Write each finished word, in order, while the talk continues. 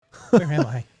Where am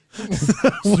I?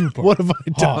 Super. What have I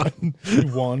done? You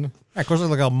won. Of course, I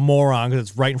look like a moron because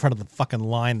it's right in front of the fucking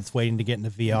line that's waiting to get into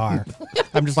VR.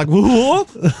 I'm just like, what?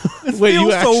 It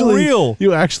feels so real.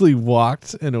 You actually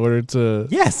walked in order to...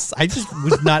 Yes, I just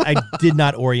was not, I did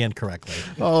not orient correctly.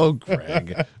 Oh,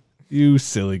 Greg. You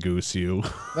silly goose, you.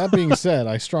 That being said,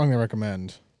 I strongly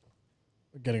recommend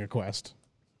getting a Quest.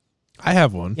 I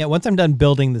have one. Yeah, once I'm done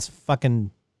building this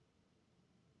fucking...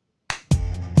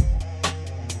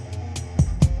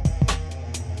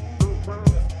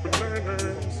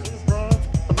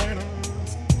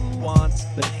 wants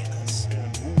bananas.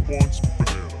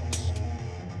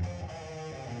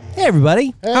 Hey,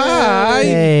 everybody. Hi.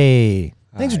 Hey.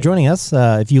 Thanks for joining us.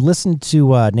 If you listened to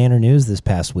Nanner News this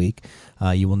past week,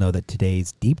 you will know that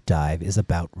today's deep dive is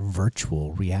about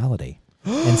virtual reality.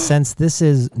 And since this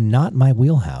is not my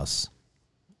wheelhouse,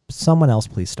 someone else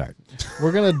please start.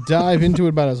 We're going to dive into it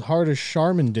about as hard as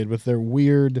Charmin did with their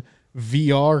weird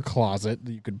VR closet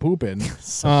that you could poop in.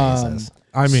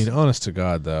 I mean, honest to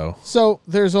God, though. So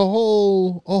there's a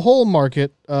whole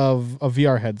market of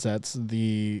VR headsets.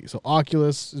 So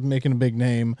Oculus is making a big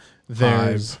name.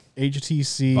 There's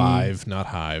HTC Vive, not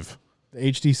Hive.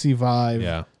 The HTC Vive.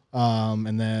 Yeah.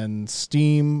 And then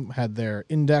Steam had their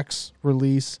Index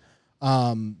release.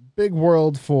 Big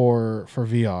world for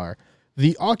VR.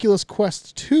 The Oculus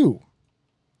Quest 2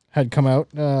 had come out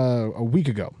a week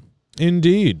ago.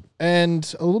 Indeed.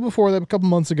 And a little before that, a couple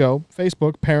months ago,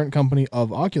 Facebook, parent company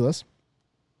of Oculus,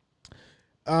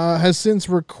 has since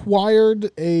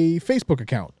required a Facebook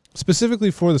account.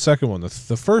 Specifically for the second one. The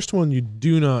first one, you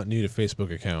do not need a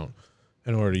Facebook account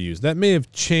in order to use. That may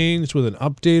have changed with an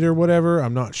update or whatever.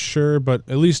 I'm not sure. But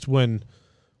at least when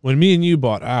me and you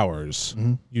bought ours,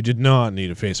 you did not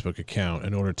need a Facebook account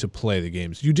in order to play the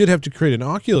games. You did have to create an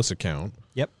Oculus account.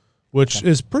 Yep. Which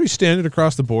is pretty standard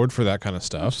across the board for that kind of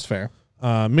stuff. That's fair.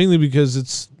 Mainly because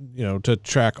it's, to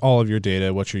track all of your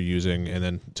data, what you're using, and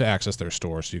then to access their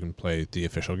store so you can play the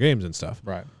official games and stuff.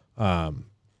 Right.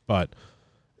 But,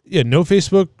 yeah, no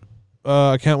Facebook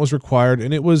account was required,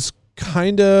 and it was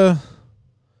kind of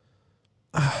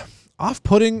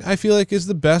off-putting, I feel like, is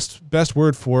the best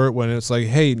word for it when it's like,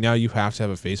 hey, now you have to have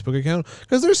a Facebook account.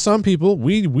 Because there's some people,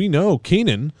 we know,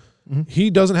 Keenan, he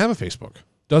doesn't have a Facebook.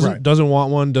 Doesn't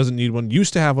want one, doesn't need one,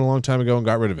 used to have one a long time ago and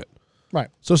got rid of it. Right.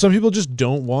 So some people just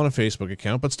don't want a Facebook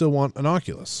account but still want an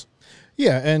Oculus.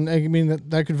 Yeah, and I mean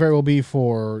that could very well be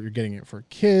you're getting it for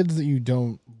kids that you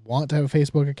don't want to have a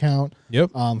Facebook account.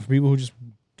 Yep. For people who just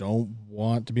don't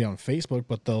want to be on Facebook,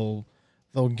 but they'll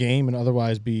game and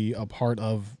otherwise be a part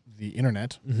of the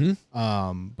internet.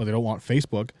 But they don't want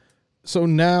Facebook. So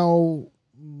now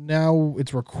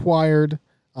it's required.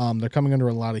 They're coming under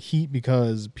a lot of heat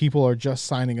because people are just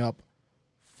signing up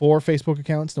for Facebook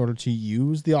accounts in order to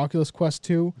use the Oculus Quest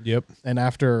 2. Yep. And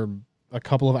after a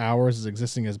couple of hours is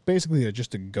existing as basically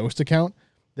just a ghost account,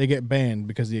 they get banned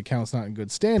because the account's not in good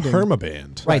standing.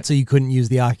 Permabanned. Right, so you couldn't use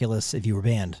the Oculus if you were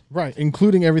banned. Right,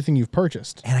 including everything you've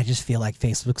purchased. And I just feel like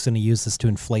Facebook's going to use this to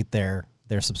inflate their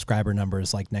subscriber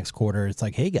numbers like next quarter. It's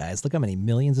like, hey guys, look how many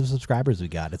millions of subscribers we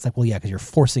got. It's like, well, yeah, because you're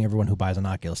forcing everyone who buys an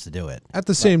Oculus to do it. At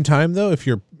the same time, though, if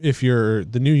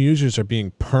the new users are being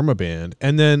permabanned,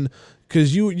 and then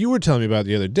because you were telling me about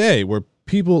the other day where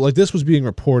people like this was being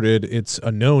reported, it's a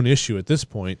known issue at this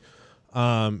point,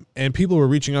 and people were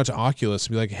reaching out to Oculus to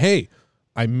be like, hey,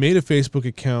 I made a Facebook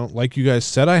account like you guys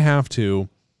said I have to.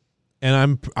 And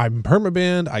I'm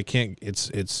permabanned. I can't.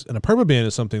 And a permaban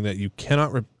is something that you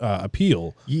cannot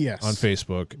appeal. Yes. On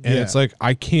Facebook, and it's like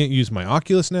I can't use my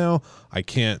Oculus now. I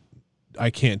can't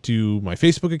do my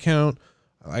Facebook account.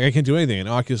 I can't do anything. And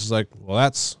Oculus is like, well,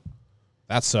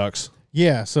 that sucks.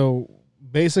 Yeah. So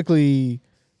basically,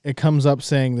 it comes up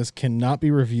saying this cannot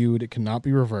be reviewed. It cannot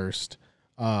be reversed.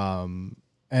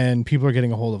 And people are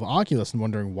getting a hold of Oculus and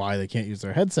wondering why they can't use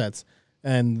their headsets.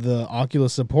 And the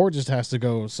Oculus support just has to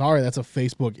go, sorry, that's a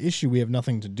Facebook issue. We have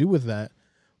nothing to do with that.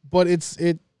 But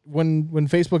when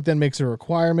Facebook then makes a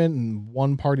requirement and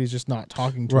one party is just not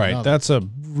talking to another. That's a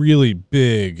really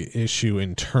big issue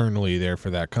internally there for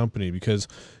that company because,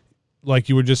 like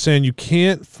you were just saying, you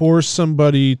can't force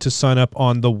somebody to sign up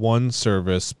on the one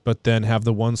service, but then have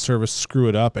the one service screw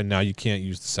it up, and now you can't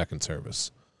use the second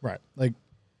service. Right. Like,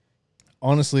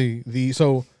 honestly,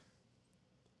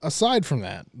 aside from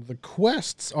that, the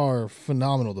Quests are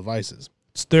phenomenal devices.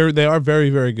 They are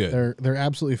very, very good. They're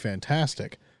absolutely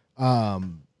fantastic.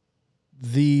 I'm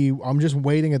just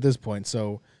waiting at this point.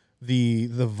 So the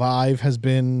Vive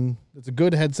it's a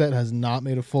good headset, has not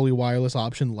made a fully wireless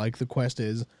option like the Quest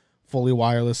is. Fully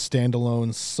wireless,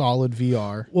 standalone, solid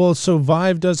VR. Well, so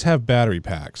Vive does have battery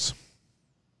packs.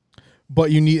 But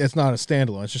it's not a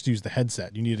standalone. It's just to use the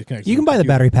headset. You need to connect. You can buy the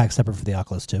battery pack separate for the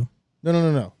Oculus too.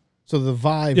 No. So the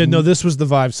Vive. Yeah, no, this was the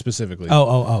Vive specifically.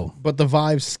 Oh. But the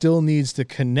Vive still needs to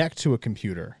connect to a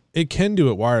computer. It can do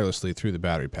it wirelessly through the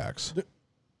battery packs.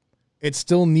 It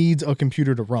still needs a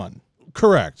computer to run.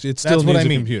 Correct. It still That's what needs I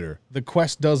mean. a computer. The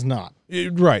Quest does not.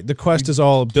 Right. The Quest is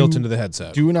all built into the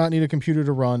headset. Do not need a computer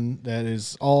to run. That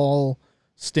is all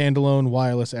standalone,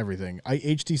 wireless, everything.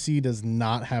 HTC does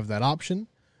not have that option,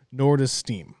 nor does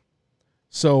Steam.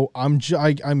 So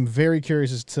I'm very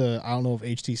curious as to, I don't know if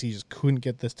HTC just couldn't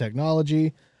get this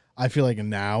technology. I feel like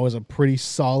now is a pretty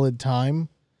solid time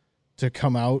to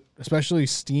come out, especially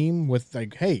Steam, with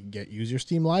like, hey, use your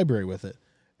Steam library with it.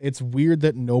 It's weird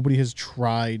that nobody has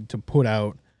tried to put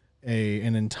out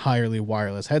an entirely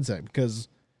wireless headset, because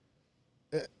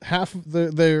half of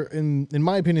in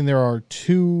my opinion, there are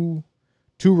two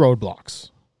roadblocks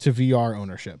to VR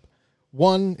ownership.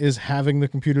 One is having the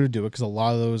computer to do it, because a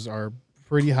lot of those are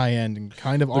pretty high end and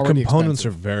kind of already components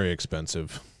expensive. are very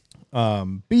expensive.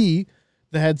 B,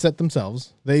 the headset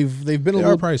themselves. They've been They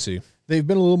are pricey. They've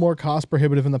been a little more cost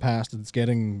prohibitive in the past. It's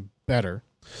getting better.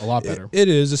 A lot better. It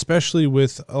is, especially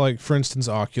with, like, for instance,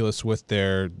 Oculus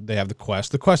they have the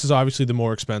Quest. The Quest is obviously the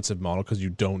more expensive model because you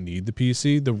don't need the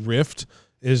PC. The Rift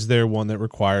is their one that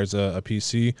requires a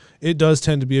PC. It does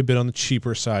tend to be a bit on the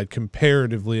cheaper side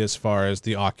comparatively as far as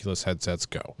the Oculus headsets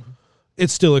go.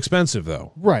 It's still expensive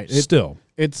though. Right.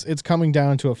 It's coming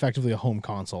down to effectively a home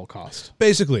console cost.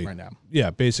 basically right now. Yeah,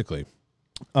 basically.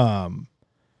 But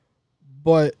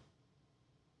I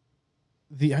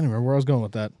don't remember where I was going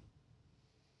with that.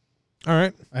 All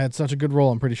right. I had such a good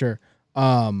roll, I'm pretty sure.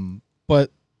 But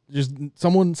just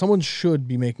someone should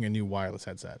be making a new wireless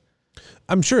headset.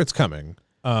 I'm sure it's coming.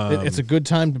 It's a good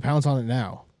time to pounce on it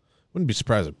now. Wouldn't be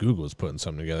surprised if Google is putting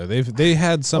something together. They had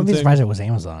I wouldn't something. be surprised it was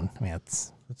Amazon. I mean,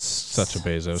 it's Such a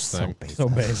Bezos thing. So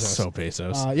Bezos. So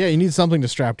Bezos. Yeah, you need something to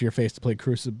strap to your face to play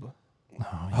Crucible.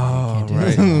 Oh,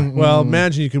 right. Well,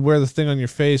 imagine you could wear the thing on your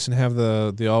face and have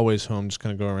the always home just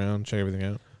kind of go around, check everything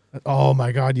out. Oh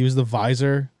my God! Use the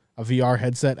visor, a VR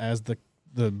headset as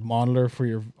the monitor for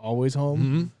your always home.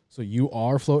 Mm-hmm. So you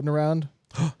are floating around.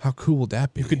 How cool would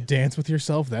that be? You could dance with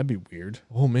yourself. That'd be weird.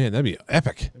 Oh man, that'd be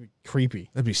epic. That'd be creepy.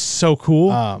 That'd be so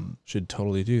cool. Should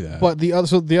totally do that. But the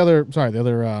other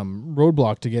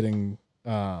roadblock to getting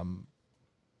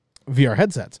VR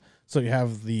headsets. So you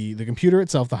have the computer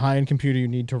itself, the high end computer you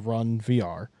need to run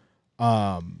VR.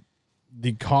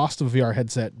 The cost of VR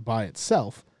headset by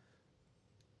itself,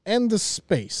 and the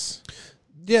space.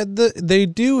 Yeah, they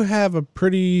do have a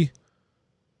pretty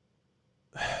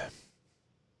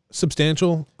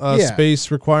substantial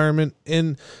space requirement.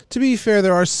 And to be fair,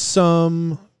 there are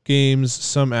some games,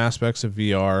 some aspects of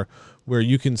VR where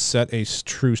you can set a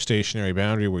true stationary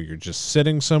boundary where you're just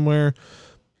sitting somewhere.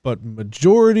 But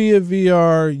majority of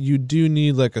VR, you do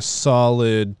need like a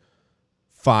solid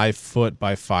 5 foot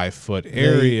by 5 foot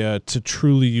area to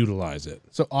truly utilize it.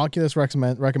 So Oculus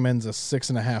recommends a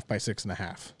 6.5 by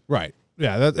 6.5. Right.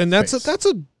 Yeah, that's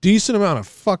a decent amount of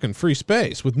fucking free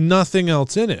space with nothing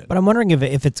else in it. But I'm wondering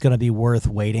if it's going to be worth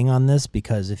waiting on this,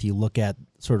 because if you look at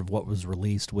sort of what was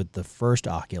released with the first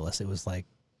Oculus, it was like,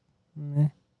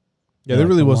 yeah, there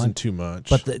really wasn't too much.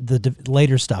 But the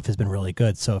later stuff has been really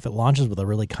good. So if it launches with a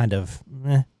really kind of,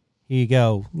 here you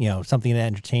go, something to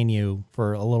entertain you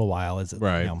for a little while, is it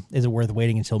right? Is it worth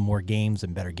waiting until more games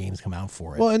and better games come out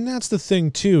for it? Well, and that's the thing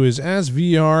too, is as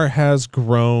VR has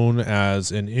grown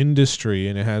as an industry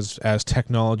and as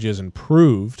technology has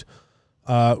improved,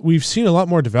 we've seen a lot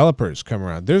more developers come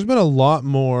around. There's been a lot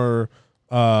more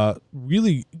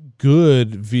really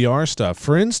good VR stuff.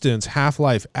 For instance,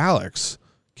 Half-Life Alyx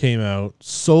came out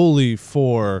solely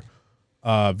for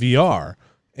VR.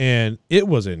 And it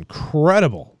was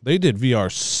incredible. They did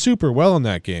VR super well in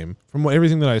that game. From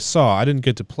everything that I saw, I didn't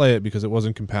get to play it because it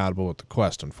wasn't compatible with the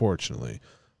Quest, unfortunately.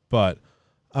 But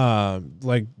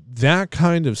like that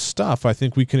kind of stuff, I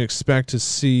think we can expect to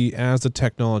see as the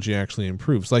technology actually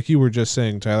improves. Like you were just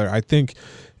saying, Tyler, I think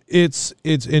it's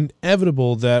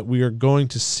inevitable that we are going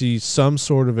to see some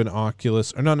sort of an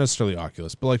Oculus, or not necessarily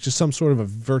Oculus, but like just some sort of a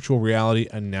virtual reality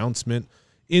announcement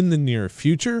in the near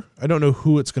future. I don't know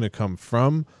who it's going to come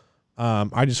from.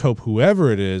 I just hope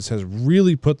whoever it is has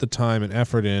really put the time and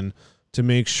effort in to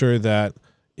make sure that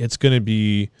it's going to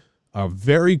be a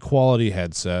very quality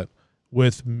headset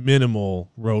with minimal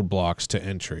roadblocks to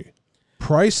entry.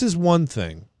 Price is one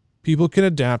thing. People can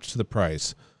adapt to the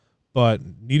price, but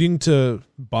needing to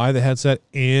buy the headset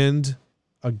and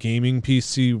a gaming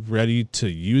PC ready to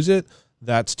use it,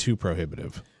 that's too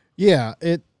prohibitive. Yeah,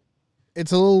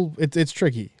 it's a little, it's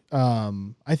tricky.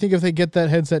 I think if they get that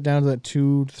headset down to that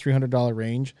 $200 to $300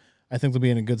 range, I think they'll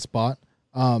be in a good spot.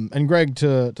 And Greg,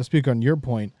 to speak on your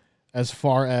point, as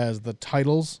far as the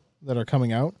titles that are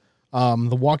coming out,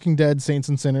 The Walking Dead Saints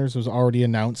and Sinners was already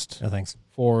announced thanks.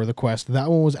 for the Quest. That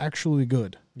one was actually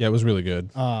good. Yeah, it was really good.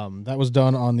 That was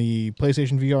done on the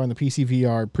PlayStation VR and the PC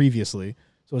VR previously,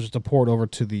 so it's just a port over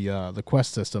to the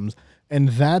Quest systems. And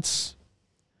that's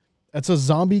a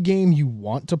zombie game you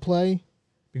want to play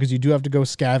because you do have to go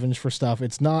scavenge for stuff.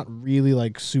 It's not really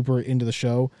like super into the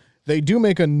show. They do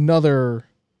make another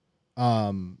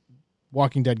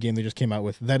Walking Dead game they just came out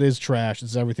with that is trash.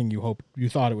 It's everything you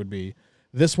thought it would be.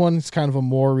 This one's kind of a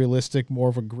more realistic, more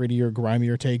of a grittier,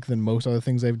 grimier take than most other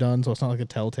things they've done. So it's not like a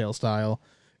Telltale style.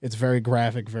 It's very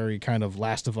graphic, very kind of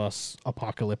Last of Us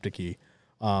apocalyptic-y.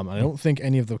 I don't think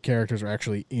any of the characters are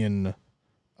actually in.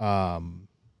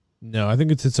 No, I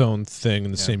think it's its own thing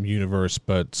in the same universe,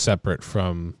 but separate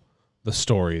from the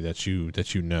story that you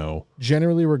know.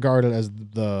 Generally regarded as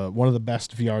one of the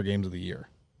best VR games of the year.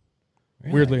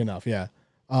 Really? Weirdly enough, yeah.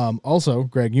 Also,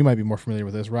 Greg, you might be more familiar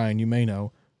with this. Ryan, you may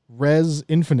know. Res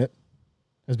Infinite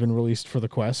has been released for the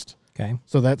Quest. Okay.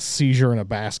 So that's Seizure in a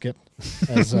Basket.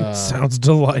 Sounds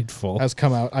delightful. Has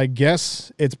come out. I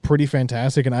guess it's pretty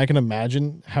fantastic, and I can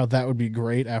imagine how that would be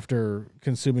great after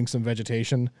consuming some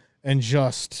vegetation and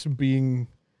just being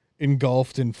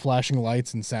engulfed in flashing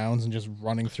lights and sounds and just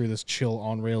running through this chill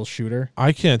on-rails shooter.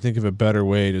 I can't think of a better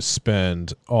way to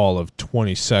spend all of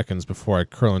 20 seconds before I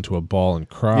curl into a ball and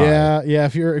cry. Yeah.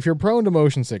 If you're prone to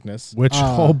motion sickness, Which,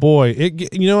 oh boy,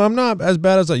 I'm not as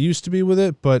bad as I used to be with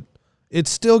it, but it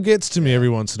still gets to me every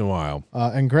once in a while.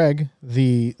 And Greg,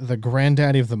 the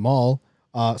granddaddy of them all,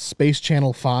 Space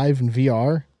Channel 5 in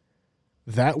VR,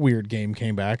 that weird game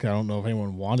came back. I don't know if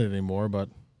anyone wanted it anymore, but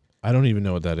I don't even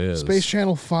know what that is. Space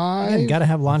Channel 5? Again, gotta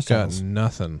have launch Got titles.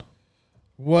 nothing.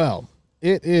 Well,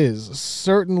 it is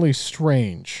certainly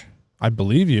strange. I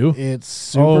believe you. It's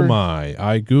super, Oh my.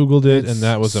 I Googled it, it's and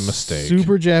that was a mistake.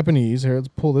 Super Japanese. Here, let's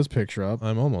pull this picture up.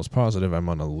 I'm almost positive I'm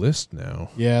on a list now.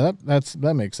 Yeah,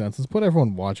 that makes sense. Let's put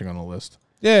everyone watching on a list.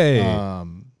 Yay.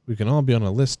 We can all be on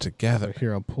a list together.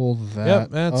 Here, I'll pull that. Yep,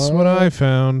 that's what I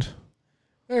found.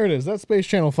 There it is. That's Space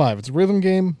Channel 5. It's a rhythm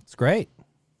game. It's great.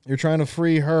 You're trying to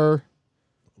free her.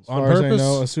 As On far as purpose? I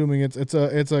know, assuming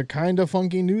it's a kind of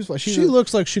funky news. She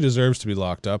looks like she deserves to be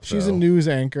locked up, She's though. a news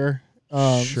anchor.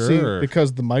 Sure.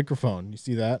 Because the microphone. You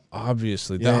see that?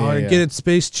 Obviously. Yeah. Get it,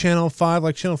 Space Channel 5,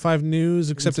 like Channel 5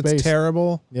 News, except space. it's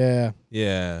terrible. Yeah.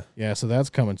 Yeah. Yeah. So that's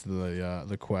coming to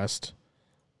the Quest.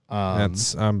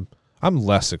 I'm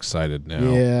less excited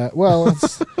now. Yeah. Well,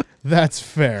 that's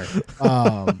fair.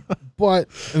 But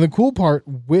and the cool part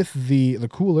with the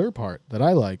cooler part that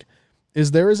I like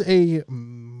is there is a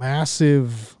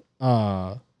massive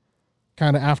kind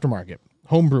of aftermarket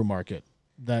homebrew market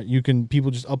that people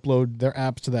just upload their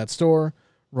apps to that store,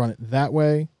 run it that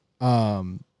way.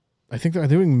 I think they're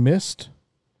doing Myst.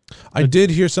 I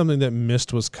did hear something that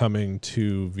Myst was coming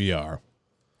to VR.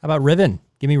 How about Riven?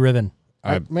 Give me Riven.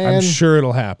 I'm sure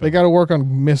it'll happen. They got to work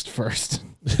on Myst first.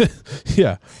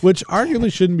 Yeah, which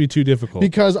arguably shouldn't be too difficult.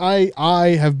 Because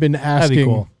I have been asking. That'd be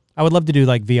cool. I would love to do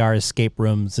like VR escape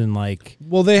rooms and like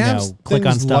they have click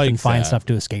on things stuff like and find that. stuff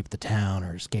to escape the town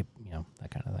or escape,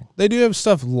 that kind of thing. They do have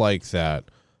stuff like that.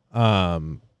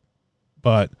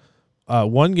 But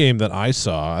one game that I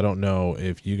saw, I don't know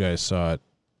if you guys saw it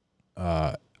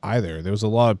either. There was a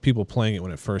lot of people playing it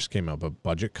when it first came out, but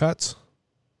Budget Cuts.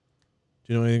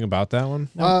 Do you know anything about that one?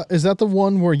 Is that the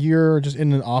one where you're just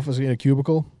in an office in a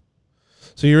cubicle?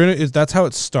 So you're in it. That's how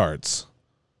it starts.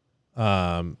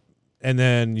 And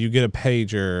then you get a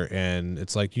pager, and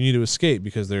it's like you need to escape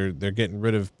because they're getting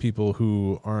rid of people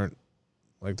who aren't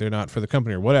like they're not for the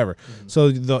company or whatever. Mm-hmm.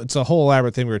 So it's a whole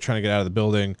elaborate thing. We were trying to get out of the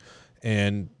building,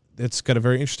 and it's got a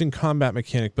very interesting combat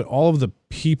mechanic. But all of the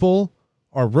people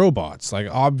are robots, like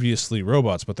obviously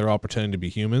robots, but they're all pretending to be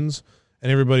humans.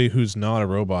 And everybody who's not a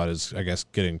robot is, I guess,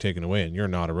 getting taken away, and you're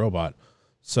not a robot.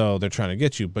 So they're trying to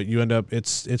get you, but you end up.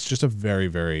 It's just a very,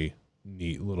 very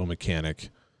neat little mechanic.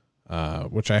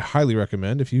 Which I highly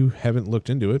recommend. If you haven't looked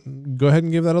into it, go ahead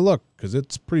and give that a look because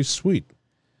it's pretty sweet.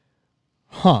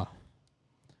 Huh.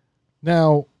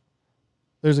 Now,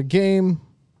 there's a game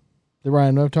that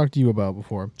Ryan, I've talked to you about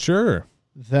before. Sure.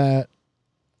 That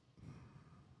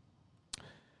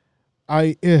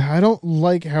I don't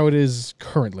like how it is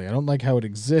currently. I don't like how it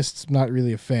exists. I'm not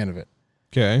really a fan of it.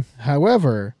 Okay.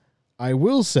 However, I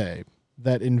will say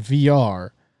that in VR,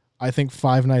 I think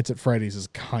Five Nights at Freddy's is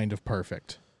kind of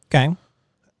perfect. Okay.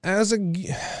 As a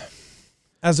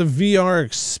VR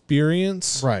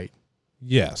experience, Right.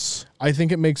 yes. I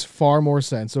think it makes far more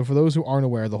sense. So for those who aren't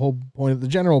aware, the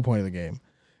general point of the game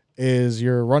is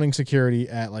you're running security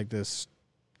at like this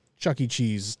Chuck E.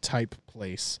 Cheese type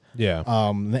place. Yeah.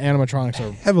 The animatronics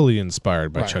are Heavily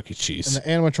inspired by Right. Chuck E. Cheese. and the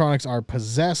animatronics are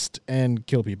possessed and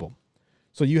kill people.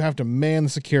 So you have to man the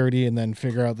security and then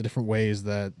figure out the different ways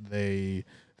that they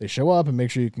show up and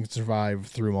make sure you can survive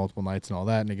through multiple nights and all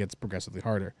that, and it gets progressively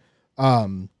harder. I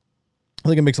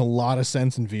think it makes a lot of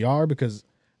sense in VR because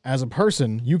as a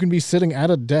person, you can be sitting at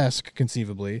a desk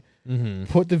conceivably,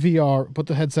 put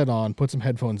the headset on, put some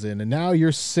headphones in, and now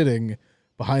you're sitting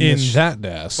behind In this that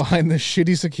desk. behind this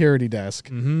shitty security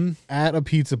desk at a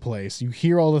pizza place. You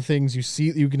hear all the things, you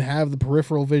see, you can have the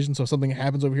peripheral vision, so if something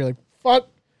happens over here, like, fuck.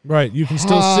 Right. You can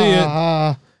still see it.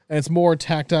 And it's more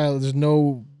tactile. There's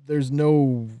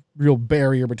no real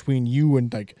barrier between you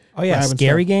and like. Oh yeah, grabbing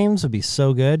scary stuff. games would be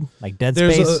so good. Like Dead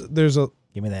Space. There's a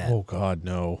Give me that. oh god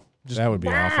no. That would be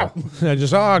awful.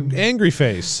 Just angry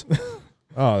face.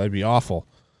 Oh, that'd be awful.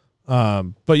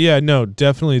 But yeah, no,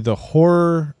 definitely the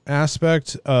horror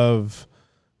aspect of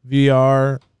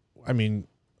VR. I mean,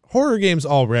 horror games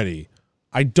already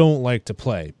I don't like to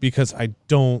play because I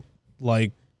don't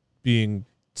like being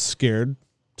scared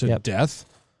to death.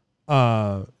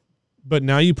 But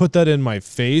now you put that in my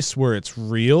face where it's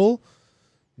real.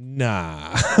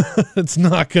 Nah, it's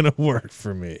not gonna work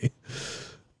for me.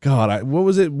 God, what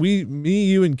was it?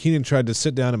 You, and Keenan tried to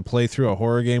sit down and play through a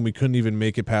horror game. We couldn't even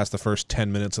make it past the first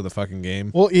 10 minutes of the fucking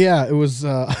game. Well, yeah, it was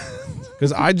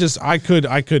because I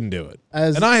couldn't do it.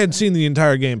 And I had seen the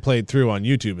entire game played through on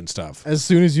YouTube and stuff. As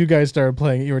soon as you guys started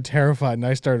playing it, you were terrified, and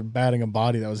I started batting a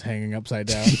body that was hanging upside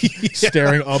down,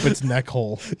 staring up its neck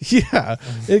hole. Yeah,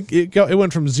 it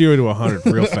went from 0 to 100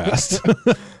 real fast.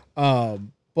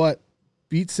 But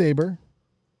Beat Saber,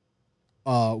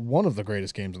 one of the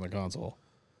greatest games on the console,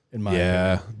 in my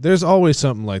opinion. There's always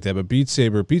something like that, but Beat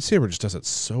Saber just does it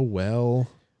so well.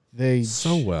 They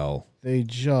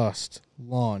just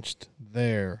launched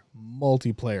their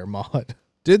multiplayer mod.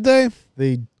 Did they?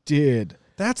 They did.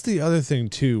 That's the other thing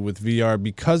too with VR,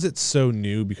 because it's so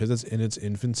new, because it's in its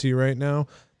infancy right now.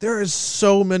 There is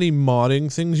so many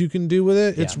modding things you can do with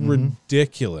it. It's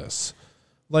ridiculous.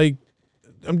 Like,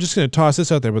 I'm just going to toss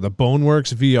this out there, but the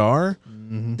Boneworks VR,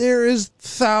 there is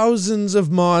thousands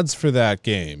of mods for that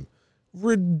game.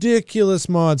 Ridiculous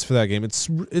mods for that game.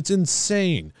 It's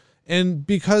insane. And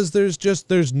because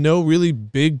there's no really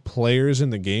big players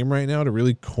in the game right now to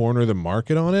really corner the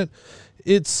market on it,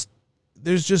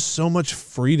 there's just so much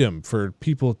freedom for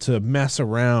people to mess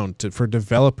around, for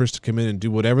developers to come in and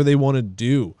do whatever they want to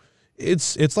do.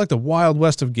 It's like the Wild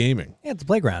West of gaming. Yeah, it's a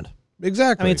playground.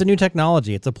 Exactly. I mean, it's a new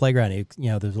technology. It's a playground.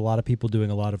 There's a lot of people doing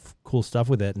a lot of cool stuff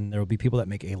with it, and there will be people that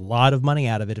make a lot of money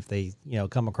out of it if they,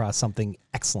 come across something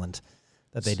excellent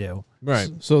that they do. Right.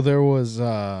 So there's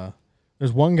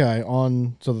one guy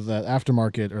on, so the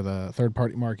aftermarket or the third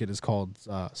party market is called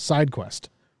SideQuest,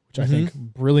 which I think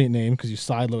brilliant name because you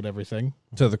sideload everything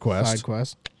to the Quest.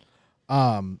 SideQuest.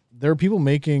 There are people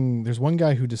there's one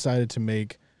guy who decided to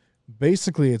make,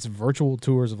 basically it's virtual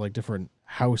tours of like different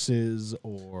houses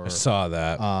or. I saw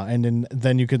that. And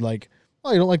then you could like,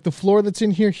 oh, you don't like the floor that's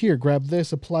in here? Here, grab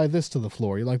this, apply this to the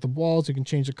floor. You like the walls, you can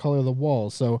change the color of the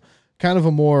walls. So kind of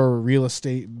a more real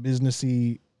estate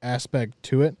businessy aspect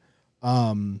to it.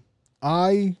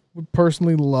 I would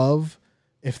personally love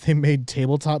if they made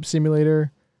Tabletop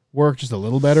Simulator work just a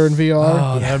little better in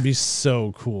VR. Oh, that'd be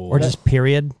so cool. Or just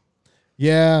period.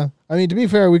 Yeah. I mean, to be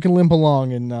fair, we can limp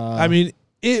along and I mean,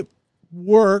 it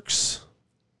works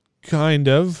kind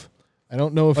of. I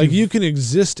don't know if like you can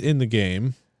exist in the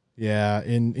game. Yeah,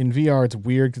 in VR it's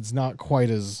weird 'cause it's not quite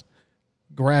as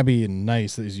grabby and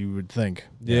nice as you would think.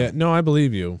 Yeah, no, I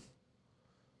believe you.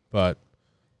 But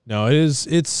no, it's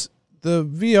the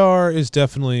VR is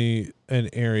definitely an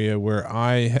area where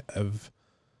I have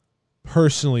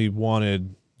personally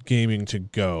wanted gaming to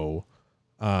go.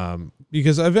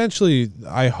 Because eventually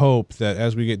I hope that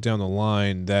as we get down the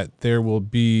line that there will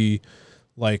be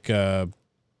like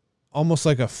almost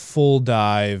like a full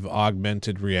dive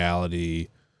augmented reality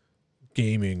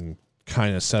gaming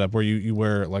kind of setup where you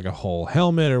wear like a whole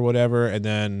helmet or whatever, and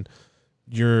then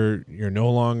you're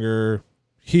no longer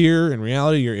here in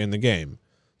reality, you're in the game.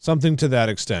 Something to that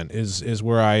extent is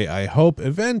where I hope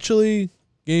eventually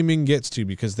gaming gets to,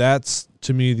 because that's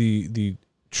to me the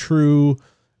true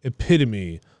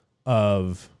epitome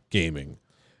of gaming.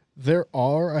 There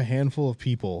are a handful of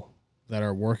people that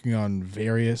are working on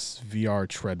various VR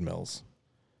treadmills.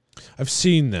 I've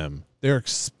seen them. They're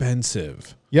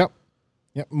expensive. Yep.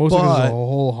 Most of it is a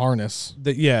whole harness.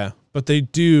 But they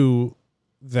do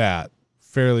that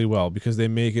fairly well because they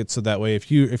make it so that way if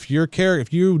you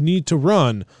need to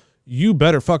run, you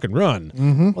better fucking run.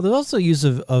 Well, there's also use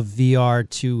of VR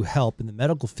to help in the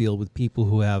medical field with people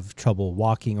who have trouble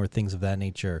walking or things of that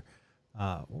nature.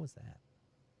 What was that?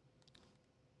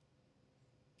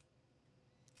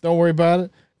 Don't worry about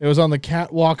it. It was on the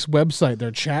Catwalks website.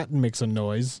 Their chat makes a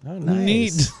noise. Oh, nice.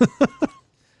 Neat.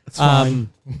 It's fine.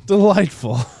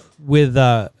 Delightful. With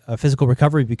a physical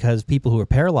recovery, because people who are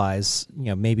paralyzed,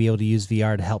 may be able to use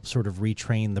VR to help sort of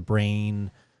retrain the brain,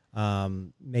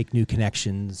 make new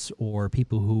connections, or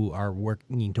people who are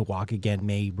working to walk again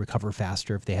may recover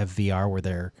faster if they have VR where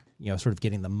they're, sort of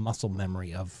getting the muscle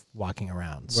memory of walking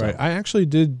around. So. Right. I actually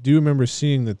do remember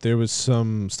seeing that there was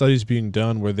some studies being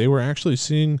done where they were actually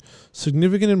seeing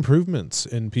significant improvements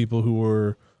in people who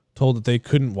were told that they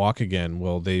couldn't walk again.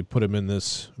 Well, they put them in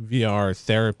this VR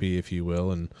therapy, if you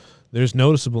will, and there's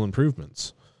noticeable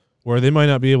improvements where they might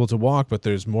not be able to walk, but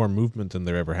there's more movement than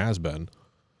there ever has been.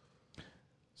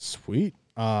 Sweet.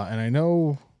 And I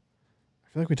feel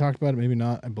like we talked about it, maybe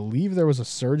not. I believe there was a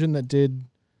surgeon that did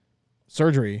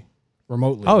surgery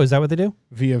remotely. Oh, is that what they do?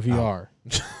 Via VR.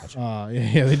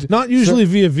 Yeah, they do. Not usually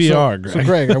via VR, Greg. So,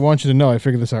 Greg, I want you to know, I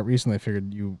figured this out recently. I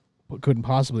figured you couldn't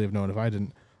possibly have known if I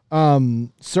didn't.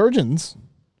 Surgeons,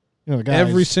 the guys,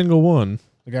 Every single one.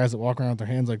 the guys that walk around with their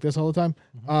hands like this all the time.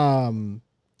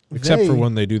 Except for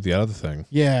when they do the other thing.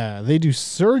 Yeah, they do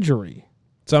surgery.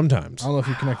 Sometimes. I don't know if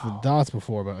you connected the dots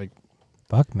before, but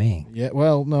Fuck me. yeah,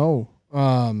 well, no.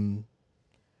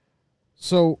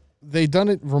 So they done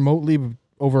it remotely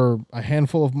over a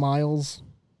handful of miles.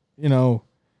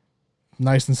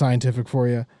 Nice and scientific for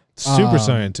you. Super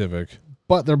scientific.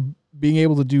 But they're being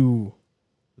able to do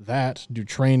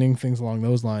training, things along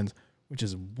those lines, which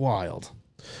is wild.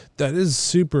 That is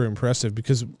super impressive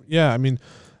because, I mean,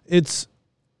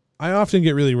 I often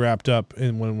get really wrapped up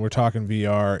in when we're talking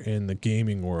VR in the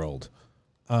gaming world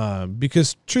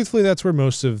because, truthfully, that's where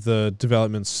most of the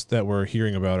developments that we're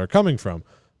hearing about are coming from.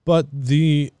 But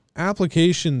the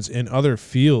applications in other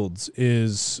fields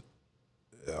is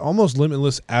almost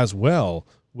limitless as well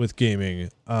with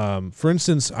gaming. For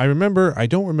instance, I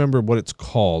don't remember what it's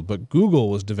called, but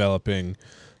Google was developing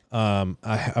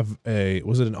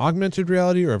was it an augmented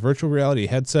reality or a virtual reality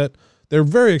headset? They're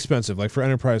very expensive, like for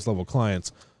enterprise level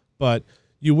clients, but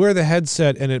you wear the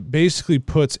headset and it basically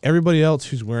puts everybody else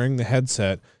who's wearing the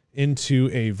headset into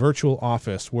a virtual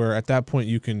office where at that point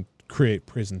you can create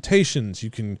presentations, you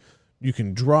can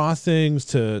draw things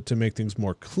to make things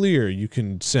more clear, you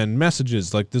can send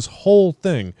messages, like this whole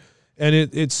thing. And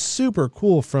it's super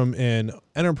cool from an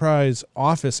enterprise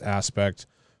office aspect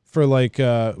for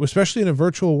especially in a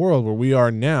virtual world where we are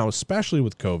now, especially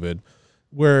with COVID,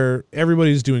 where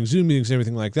everybody's doing Zoom meetings and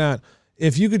everything like that.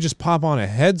 If you could just pop on a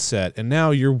headset and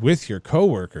now you're with your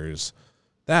coworkers,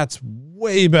 that's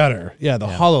way better. Yeah, the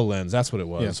HoloLens, that's what it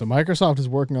was. Yeah, so Microsoft is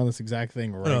working on this exact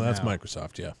thing right now. No, that's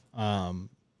Microsoft, yeah.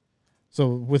 So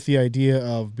with the idea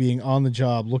of being on the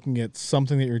job, looking at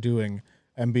something that you're doing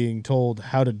and being told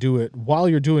how to do it while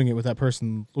you're doing it with that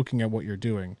person looking at what you're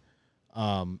doing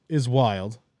is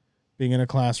wild. Being in a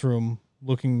classroom,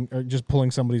 looking or just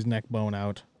pulling somebody's neck bone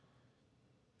out.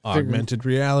 Augmented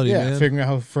reality, man. Figuring out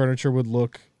how furniture would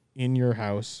look in your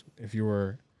house if you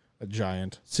were a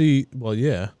giant. See, well,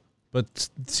 yeah. But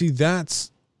see, that's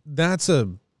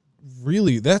close.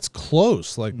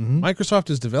 Like Microsoft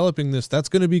is developing this. That's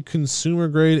going to be consumer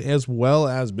grade as well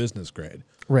as business grade.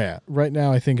 Right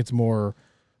now, I think it's more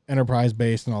enterprise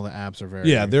based, and all the apps are very.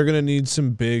 Yeah, they're going to need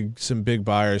some big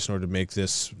buyers in order to make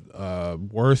this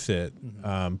worth it.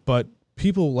 But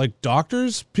people like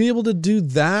doctors be able to do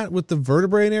that with the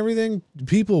vertebrae and everything.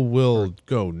 People will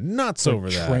go nuts over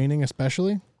that. Training,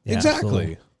 especially. Yeah,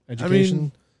 exactly. Education. I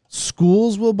mean,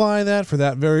 schools will buy that for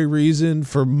that very reason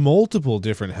for multiple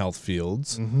different health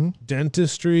fields,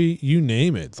 dentistry, you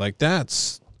name it. Like that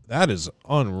is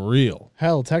unreal.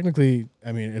 Hell, technically,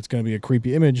 I mean, it's going to be a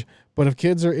creepy image, but if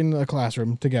kids are in a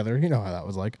classroom together, you know how that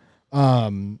was like.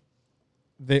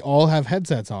 They all have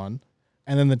headsets on,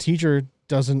 and then the teacher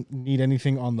doesn't need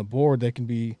anything on the board. They can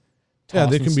be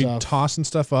tossing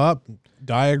stuff up,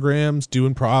 diagrams,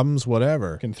 doing problems,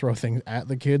 whatever. Can throw things at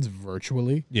the kids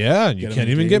virtually. Yeah, you can't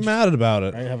even get mad about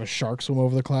it. Right? Have a shark swim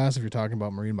over the class if you're talking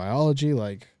about marine biology.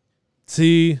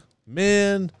 See,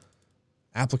 man,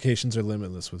 applications are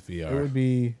limitless with VR. It would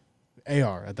be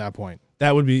AR at that point.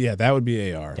 That would be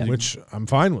AR, which I'm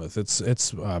fine with.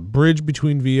 It's a bridge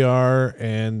between VR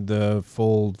and the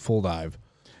full dive.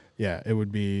 Yeah, it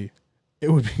would be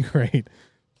great.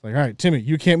 Like, all right, Timmy,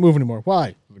 you can't move anymore.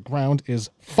 Why? The ground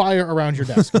is fire around your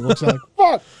desk. It looks like,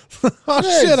 fuck. Oh,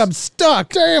 shit, I'm stuck.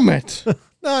 Damn it.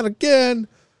 Not again.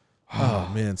 Oh,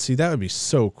 man. See, that would be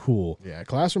so cool. Yeah,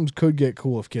 classrooms could get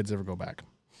cool if kids ever go back.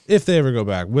 if they ever go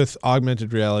back with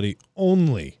augmented reality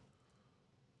only,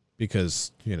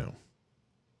 because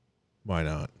why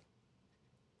not?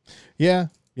 Yeah,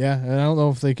 and I don't know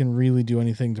if they can really do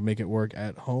anything to make it work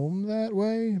at home that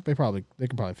way. They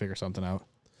can probably figure something out.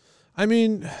 I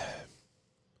mean,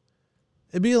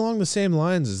 it'd be along the same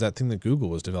lines as that thing that Google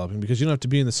was developing, because you don't have to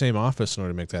be in the same office in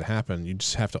order to make that happen. You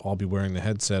just have to all be wearing the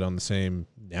headset on the same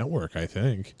network, I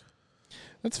think.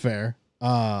 That's fair.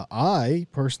 I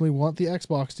personally want the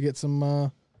Xbox to get some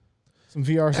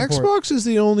VR support. Xbox is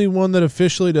the only one that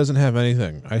officially doesn't have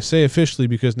anything. I say officially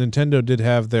because Nintendo did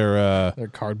have their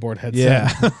cardboard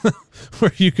headset. Yeah,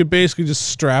 where you could basically just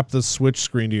strap the Switch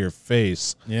screen to your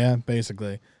face. Yeah,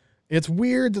 basically. It's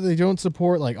weird that they don't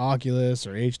support like Oculus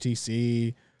or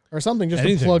HTC or something just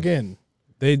to plug in.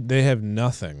 They have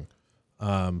nothing.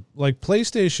 Like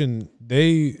PlayStation,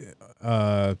 they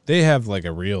have like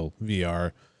a real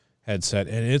VR headset,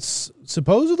 and it's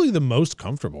supposedly the most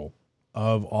comfortable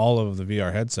of all of the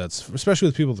VR headsets, especially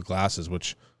with people with glasses,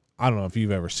 which I don't know if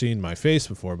you've ever seen my face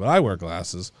before, but I wear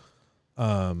glasses.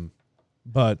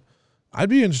 But I'd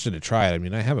be interested to try it. I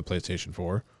mean, I have a PlayStation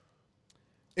 4.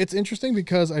 It's interesting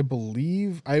because I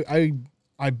believe I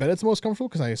bet it's the most comfortable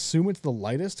because I assume it's the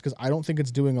lightest because I don't think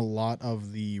it's doing a lot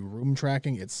of the room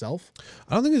tracking itself.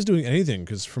 I don't think it's doing anything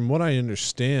because from what I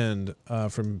understand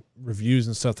from reviews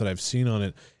and stuff that I've seen on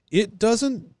it, it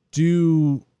doesn't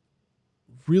do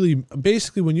really.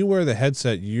 Basically, when you wear the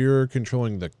headset, you're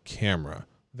controlling the camera.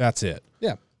 That's it.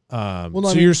 Yeah.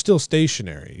 So you're still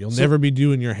stationary. You'll never be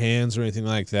doing your hands or anything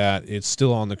like that. It's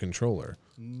still on the controller.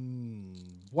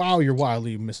 Wow, you're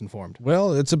wildly misinformed.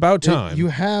 Well, it's about time. You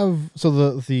have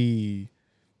the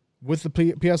with the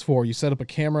PS4, you set up a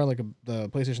camera like the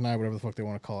PlayStation Eye, whatever the fuck they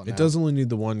want to call it. It does only need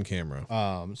the one camera.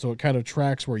 So it kind of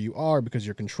tracks where you are because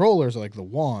your controllers are like the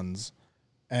wands,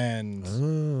 and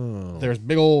there's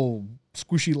big old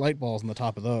squishy light balls on the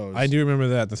top of those. I do remember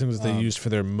that, the things that they used for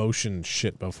their motion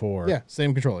shit before. Yeah,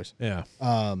 same controllers. Yeah.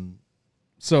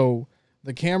 So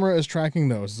the camera is tracking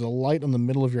those. There's a light on the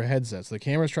middle of your headset. So the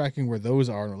camera is tracking where those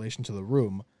are in relation to the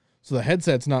room. So the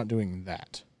headset's not doing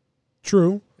that.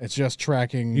 True. It's just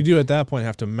tracking. You do at that point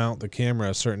have to mount the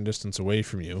camera a certain distance away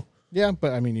from you. Yeah,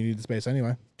 but I mean, you need the space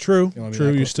anyway. True.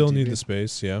 You still need the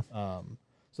space. Yeah.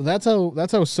 So that's how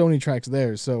Sony tracks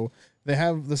theirs. So they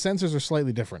have the sensors are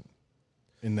slightly different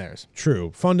in theirs.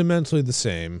 True. Fundamentally the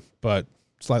same, but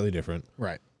slightly different.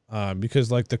 Right.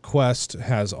 Because like the Quest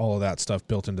has all of that stuff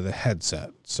built into the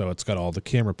headset, so it's got all the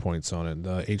camera points on it.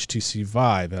 The HTC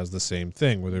Vive has the same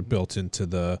thing, where they're built into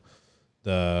the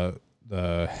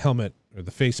helmet or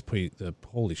the faceplate. The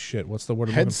holy shit, what's the word?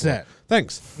 Headset.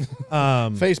 Thanks.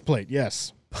 Faceplate.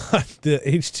 Yes. But the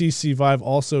HTC Vive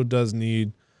also does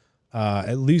need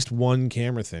at least one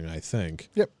camera thing, I think.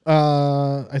 Yep.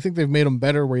 I think they've made them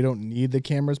better where you don't need the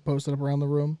cameras posted up around the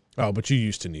room. Oh, but you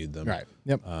used to need them. Right.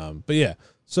 Yep. But yeah.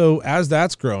 So as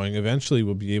that's growing, eventually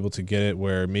we'll be able to get it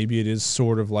where maybe it is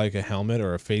sort of like a helmet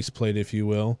or a faceplate, if you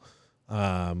will,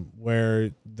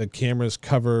 where the cameras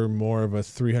cover more of a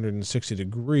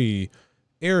 360-degree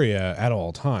area at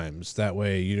all times. That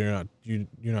way you're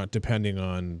not depending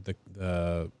on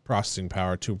the processing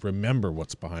power to remember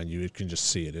what's behind you. It can just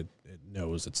see it. It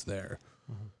knows it's there.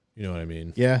 Mm-hmm. You know what I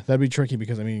mean? Yeah, that'd be tricky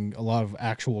because I mean a lot of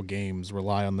actual games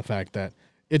rely on the fact that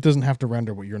it doesn't have to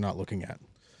render what you're not looking at.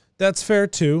 That's fair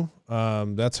too.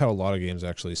 That's how a lot of games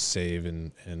actually save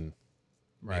and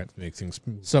make things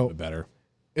a bit better.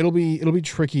 It'll be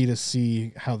tricky to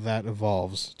see how that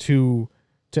evolves. To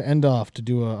end off, to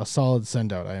do a solid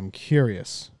send out, I am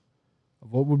curious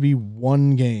of what would be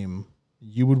one game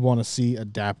you would want to see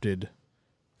adapted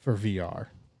for VR.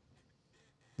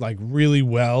 Like really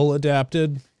well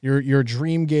adapted? Your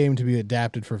dream game to be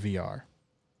adapted for VR.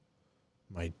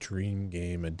 My dream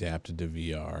game adapted to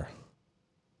VR.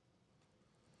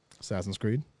 Assassin's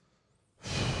Creed.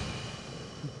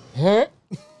 That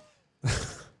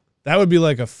would be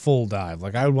like a full dive.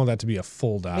 Like I would want that to be a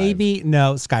full dive. Maybe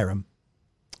no, Skyrim.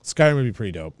 Skyrim would be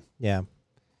pretty dope. Yeah.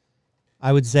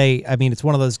 I would say, I mean, it's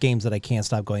one of those games that I can't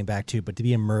stop going back to, but to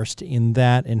be immersed in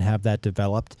that and have that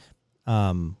developed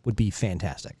would be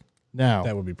fantastic. Now,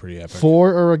 that would be pretty epic.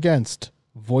 For or against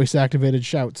voice-activated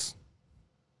shouts?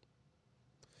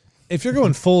 If you're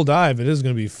going full dive, it is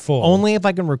going to be full. Only if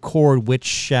I can record which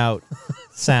shout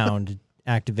sound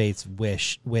activates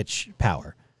which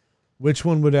power. Which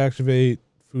one would activate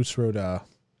Fus Roda?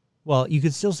 Well, you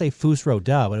could still say Fus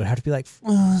Roda, but it would have to be like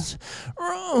Fus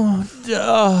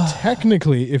Roda.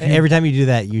 Technically, if you... every time you do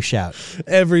that, you shout.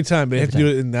 Every time, but you have to do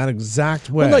it in that exact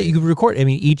way. Well, no, you could record. I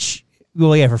mean, each.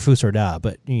 Well, yeah, for Fus Roda,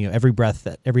 but every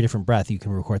different breath, you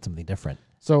can record something different.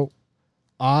 So,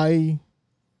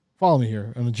 follow me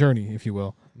here on the journey, if you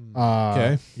will.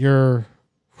 Okay. You're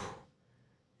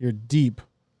deep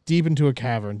into a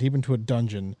cavern, deep into a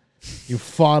dungeon. You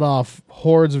fought off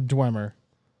hordes of Draugr.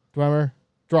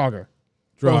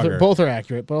 Both are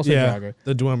accurate, but also Draugr.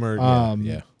 The Dwemer.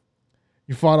 Yeah.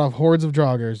 You fought off hordes of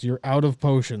Draugrs. You're out of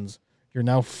potions. You're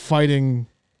now fighting.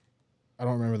 I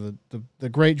don't remember the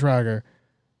Great Draugr.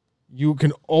 You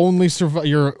can only survive.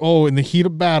 In the heat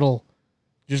of battle,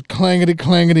 just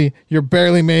clangety. You're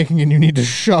barely making it and you need to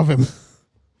shove him.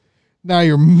 Now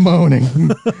you're moaning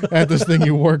at this thing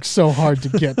you worked so hard to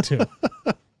get to.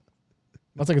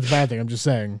 Not saying it's a bad thing. I'm just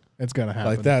saying it's going to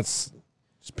happen. Like that's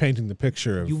just painting the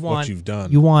picture of what you've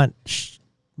done. You want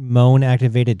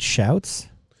moan-activated shouts?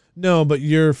 No, but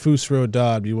your Fusro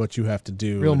Dodd be what you have to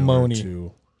do Real in order moany.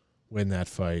 to win that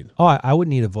fight. Oh, I wouldn't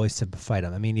need a voice to fight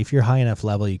him. I mean, if you're high enough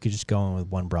level, you could just go in with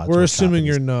one broadsword. We're assuming chop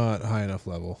you're not high enough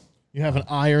level. You have an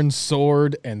iron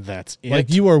sword, and that's it.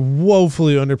 Like you are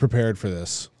woefully underprepared for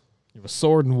this. You have a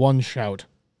sword and one shout.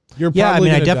 You're Yeah, I probably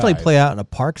mean, I gonna definitely die. play out in a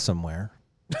park somewhere.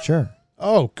 Sure.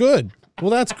 Oh, good.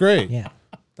 Well, that's great. Yeah.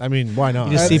 I mean, why not?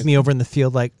 You just see me over in the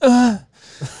field like,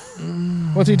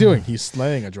 What's he doing? He's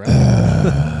slaying a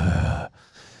dragon.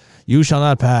 you shall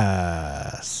not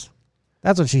pass.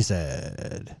 That's what she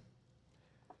said.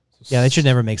 Yeah, they should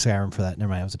never make Skyrim for that. Never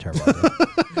mind, it was a terrible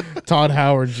idea. Todd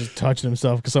Howard just touching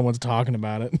himself because someone's talking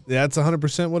about it. That's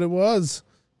 100% what it was.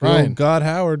 Ryan. Oh, God,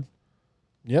 Howard.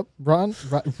 Yep, Ron,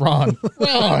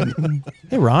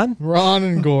 Hey, Ron. Ron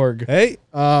and Gorg. Hey,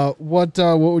 What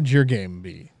would your game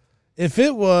be? if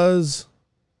it was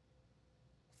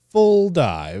full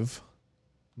dive,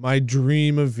 my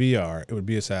dream of VR, it would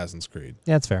be Assassin's Creed.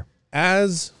 Yeah, that's fair.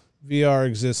 As VR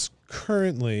exists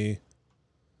currently,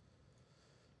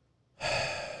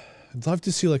 I'd love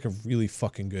to see like a really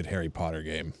fucking good Harry Potter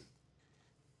game.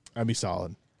 That'd be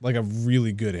solid. Like a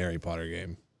really good Harry Potter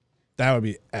game. That would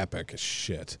be epic as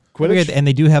shit. Quidditch. And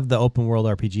they do have the open world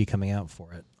RPG coming out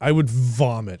for it. I would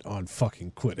vomit on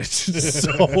fucking Quidditch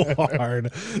so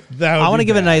hard. That would I want to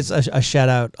be give bad. a shout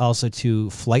out also to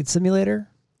Flight Simulator.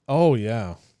 Oh,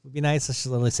 yeah. Would be nice to just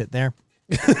literally sit there.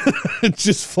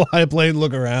 Just fly a plane,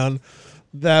 look around.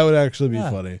 That would actually be Yeah.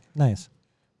 funny. Nice.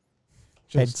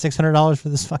 Paid $600 for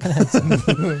this fucking headset.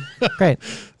 Great.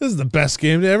 This is the best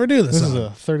game to ever do this This is on. a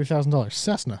 $30,000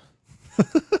 Cessna.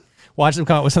 Watch them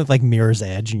come out with something like Mirror's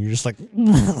Edge, and you're just like,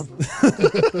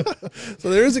 So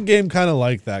there is a game kind of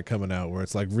like that coming out where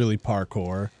it's like really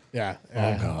parkour. Yeah.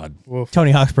 Oh, God. Woof.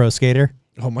 Tony Hawk's Pro Skater.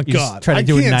 Oh, my You just God. try to I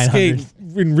do it can't 900.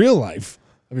 skate in real life.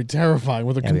 That'd be terrifying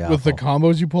with That'd be the awful.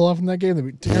 combos you pull off in that game.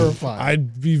 That'd be terrifying.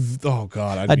 I'd be, oh,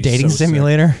 God. I'd A be dating so sick.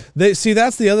 simulator. See,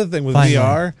 that's the other thing with Fine.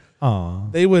 VR. Aw.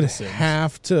 They would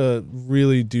have to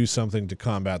really do something to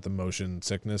combat the motion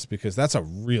sickness because that's a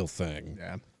real thing.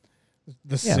 yeah.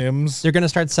 The Yeah. Sims. They're going to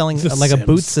start selling The like a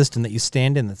boot Sims. system that you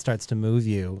stand in that starts to move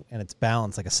you, and it's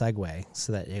balanced like a Segway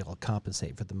so that it'll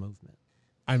compensate for the movement.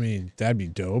 I mean, that'd be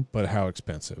dope, but how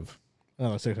expensive?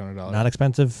 Another $600. Not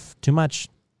expensive, too much.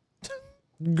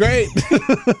 Great.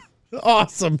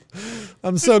 Awesome.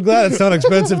 I'm so glad it's not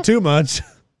expensive too much.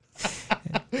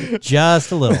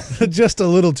 Just a little. Just a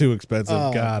little too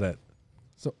expensive. Got it.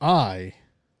 So I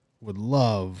would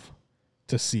love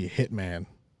to see Hitman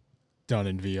done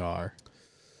in VR.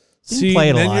 See, play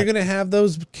it a then lot. you're going to have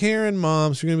those Karen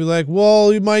moms. You're going to be like,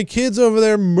 well, my kid's over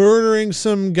there murdering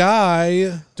some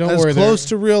guy Don't as worry, close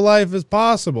they're- to real life as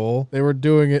possible. They were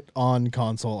doing it on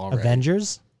console already.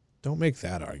 Avengers? Don't make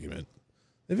that argument.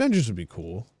 Avengers would be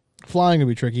cool. Flying would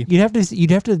be tricky. You'd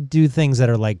have to do things that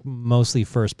are like mostly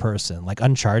first person, like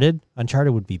Uncharted.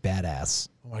 Uncharted would be badass,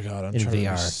 Oh my God, Uncharted would be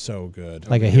VR. so good.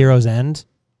 like a Hero's End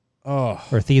Oh,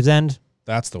 or Thieves End.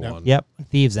 that's the Yep. one. Yep,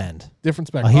 Thieves End. Different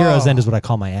A spec. Hero's Oh. End is what I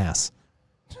call my ass.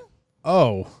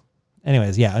 Oh,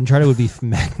 Anyways, yeah, Uncharted would be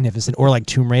magnificent, or like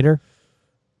Tomb Raider.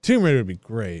 Tomb Raider would be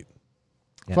great.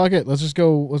 Yeah. Fuck it. Let's just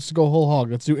go whole hog.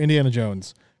 Let's do Indiana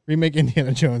Jones. Remake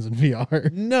Indiana Jones in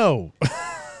VR. No.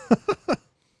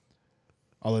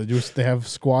 All they do is they have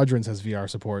Squadrons has VR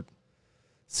support.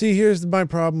 See, here's my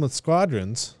problem with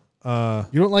Squadrons. You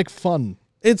don't like fun,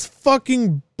 It's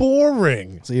fucking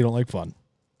boring. so you don't like fun.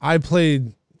 I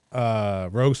played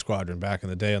Rogue Squadron back in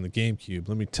the day on the GameCube.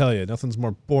 Let me tell you, nothing's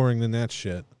more boring than that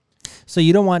shit. So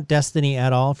you don't want Destiny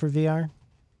at all for VR?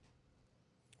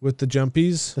 With the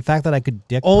jumpies, The fact that I could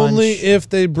dick only punch, if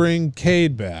they bring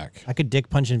Cade back. I could dick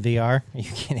punch in VR. Are you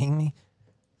kidding me?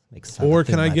 Makes sound Or like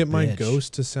can I my get my bitch.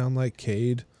 ghost to sound like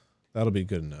Cade? That'll be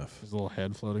good enough. His little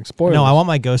head floating. Spoilers. No, I want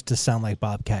my ghost to sound like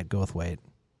Bobcat Goldthwait.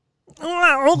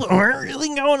 Oh, we're really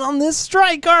going on this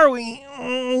strike, are we?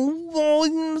 Oh,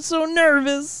 I'm so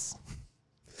nervous.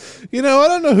 You know, I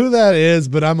don't know who that is,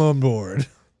 but I'm on board.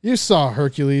 You saw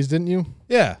Hercules, didn't you?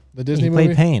 Yeah. The Disney He movie.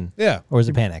 played Pain, Yeah. or was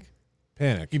it Panic?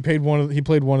 Panic. He played one of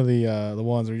the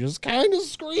ones where he just kind of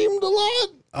screamed a lot.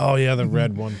 Oh yeah, the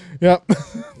red one. Yep,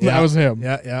 Yeah. that was him.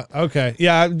 Yeah. Okay.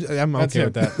 Yeah, I'm That's okay him.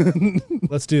 with that.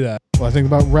 Let's do that. Well, I think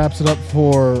about wraps it up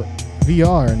for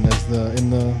VR, and in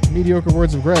the mediocre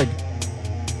words of Greg.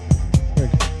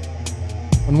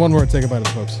 In one word, say goodbye to the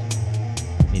folks.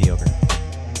 Mediocre.